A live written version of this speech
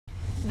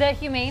The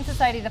Humane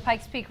Society of the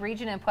Pikes Peak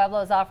region in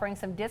Pueblo is offering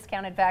some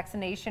discounted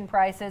vaccination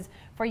prices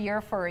for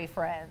your furry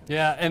friends.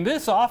 Yeah, and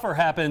this offer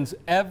happens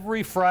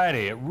every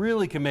Friday. It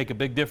really can make a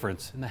big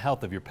difference in the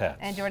health of your pets.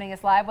 And joining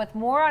us live with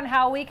more on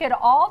how we could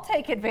all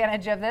take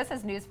advantage of this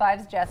is News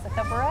 5's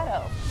Jessica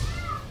Barreto.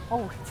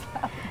 Oh,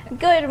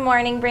 good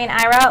morning, Bree and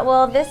Ira.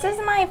 Well, this is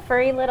my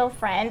furry little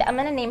friend. I'm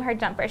going to name her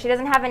Jumper. She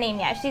doesn't have a name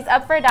yet. She's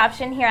up for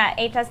adoption here at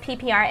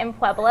HSPPR in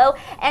Pueblo.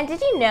 And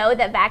did you know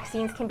that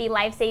vaccines can be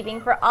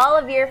life-saving for all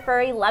of your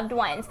furry loved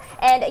ones?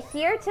 And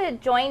here to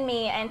join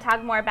me and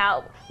talk more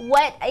about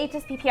what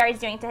HSPPR is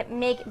doing to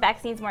make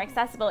vaccines more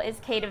accessible is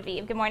Kate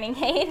Aviv. Good morning,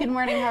 Kate. Good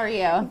morning. How are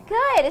you?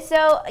 Good.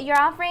 So you're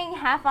offering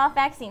half-off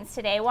vaccines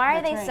today. Why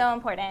are That's they right. so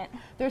important?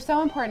 They're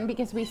so important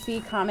because we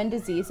see common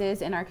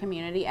diseases in our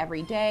community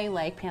every day,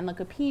 like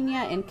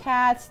panleukopenia in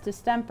cats,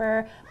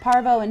 distemper,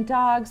 parvo in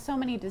dogs, so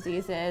many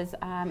diseases,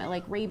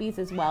 like rabies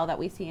as well that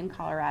we see in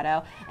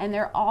Colorado, and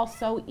they're all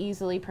so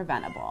easily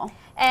preventable.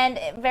 And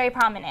very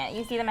prominent.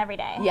 You see them every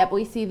day. Yep,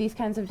 we see these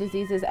kinds of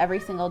diseases every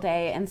single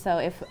day, and so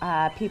if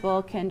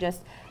people can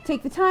just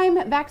take the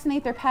time,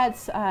 vaccinate their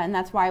pets, and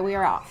that's why we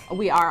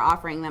are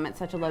offering them at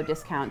such a low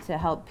discount to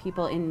help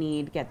people in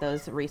need get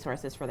those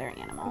resources for their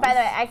animals. By the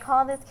way, I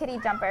call this kitty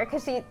Jumper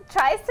because she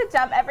tries to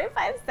jump every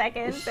 5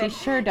 seconds. She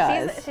sure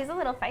does. She's a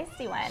little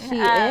feisty one. She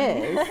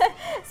is.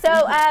 So,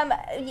 and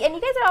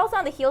you guys are also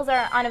on the heels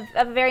on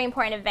a very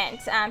important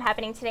event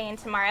happening today and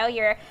tomorrow.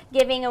 You're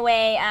giving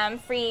away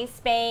free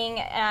spaying,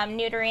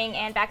 neutering,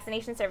 and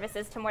vaccination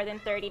services to more than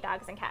 30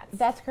 dogs and cats.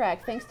 That's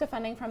correct. Thanks to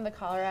funding from the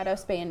Colorado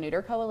Spay and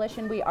Neuter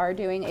Coalition, we are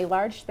doing a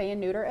large spay and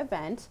neuter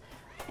event,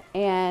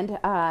 and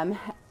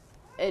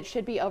it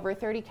should be over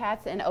 30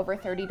 cats and over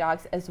 30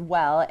 dogs as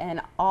well, and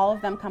all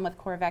of them come with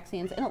core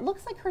vaccines, and it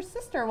looks like her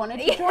sister wanted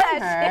to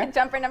join her.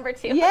 Jumper number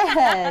 2.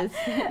 Yes.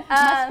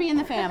 Must be in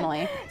the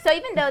family. So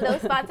even though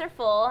those spots are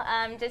full,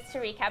 just to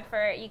recap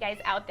for you guys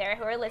out there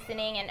who are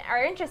listening and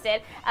are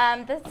interested,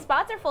 the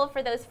spots are full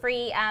for those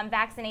free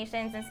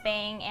vaccinations and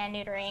spaying and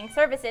neutering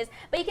services,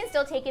 but you can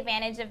still take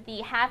advantage of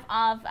the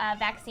half-off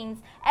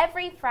vaccines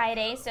every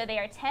Friday, so they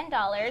are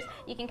 $10.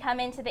 You can come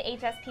into the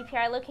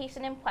HSPPR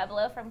location in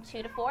Pueblo from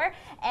 2 to 4,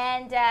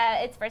 and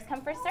it's first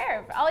come, first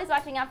serve. Always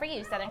watching out for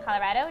you, Southern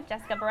Colorado.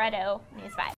 Jessica Barreto, News 5.